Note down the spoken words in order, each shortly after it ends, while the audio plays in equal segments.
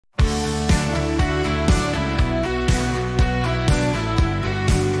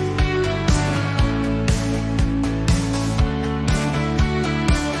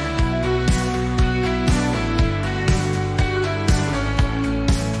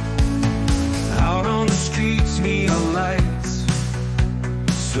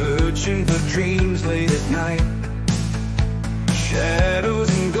searching for dreams late at night. Shadows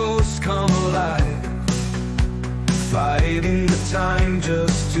and ghosts come alive, fighting the time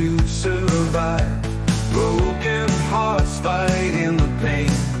just to survive. Broken hearts fighting the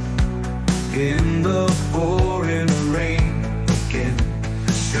pain in the pouring rain again.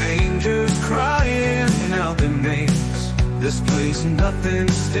 Strangers crying out their names. This place, nothing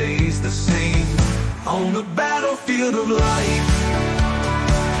stays the same. On the battlefield of life,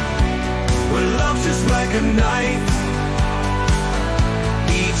 where love's just like a knife.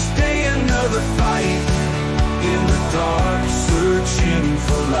 Each day another fight, in the dark searching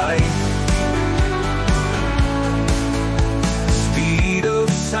for light. Speed of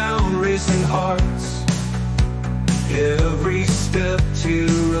sound, racing hearts, every step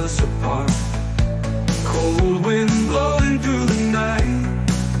tear us apart. Cold wind blowing through the night,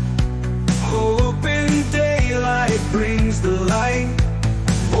 hope in daylight brings the light.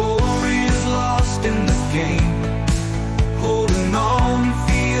 Warriors lost in the game, holding on,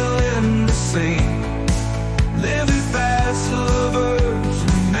 feeling the same. Living fast, lovers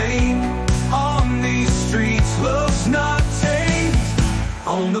remain. On these streets, love's not tamed.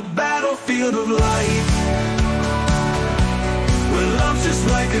 On the battlefield of life, where love's just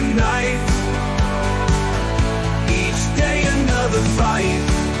like a knife. Each day another fight,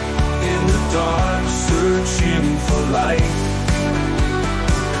 in the dark searching for light.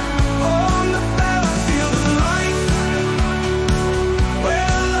 On the battlefield of life,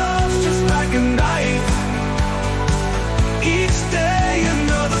 where love's just like a knife. Each day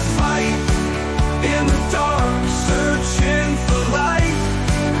another fight, in the dark searching for light.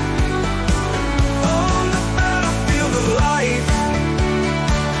 On the battlefield of life,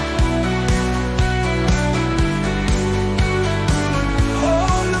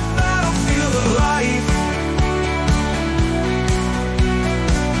 on the battlefield of life.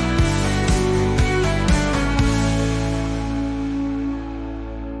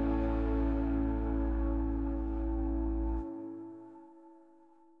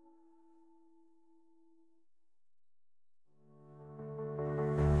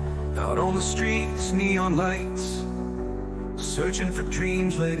 Out on the streets, neon lights, searching for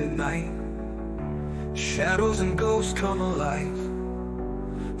dreams late at night. Shadows and ghosts come alive,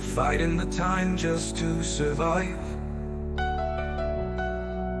 fighting the time just to survive.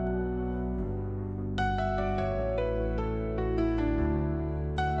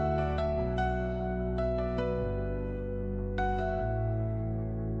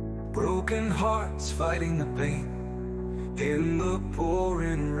 Broken hearts fighting the pain in the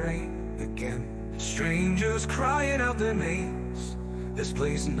pouring rain again. Strangers crying out their names. This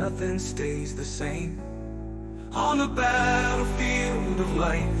place, nothing stays the same. On the battlefield of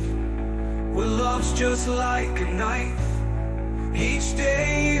life, where love's just like a knife. Each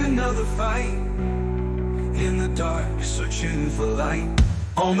day another fight, in the dark searching for light.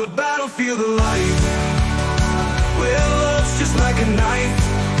 On the battlefield of life, where love's just like a knife.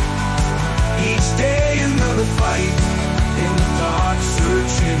 Each day another fight, in the dark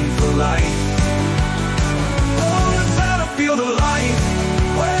searching for light.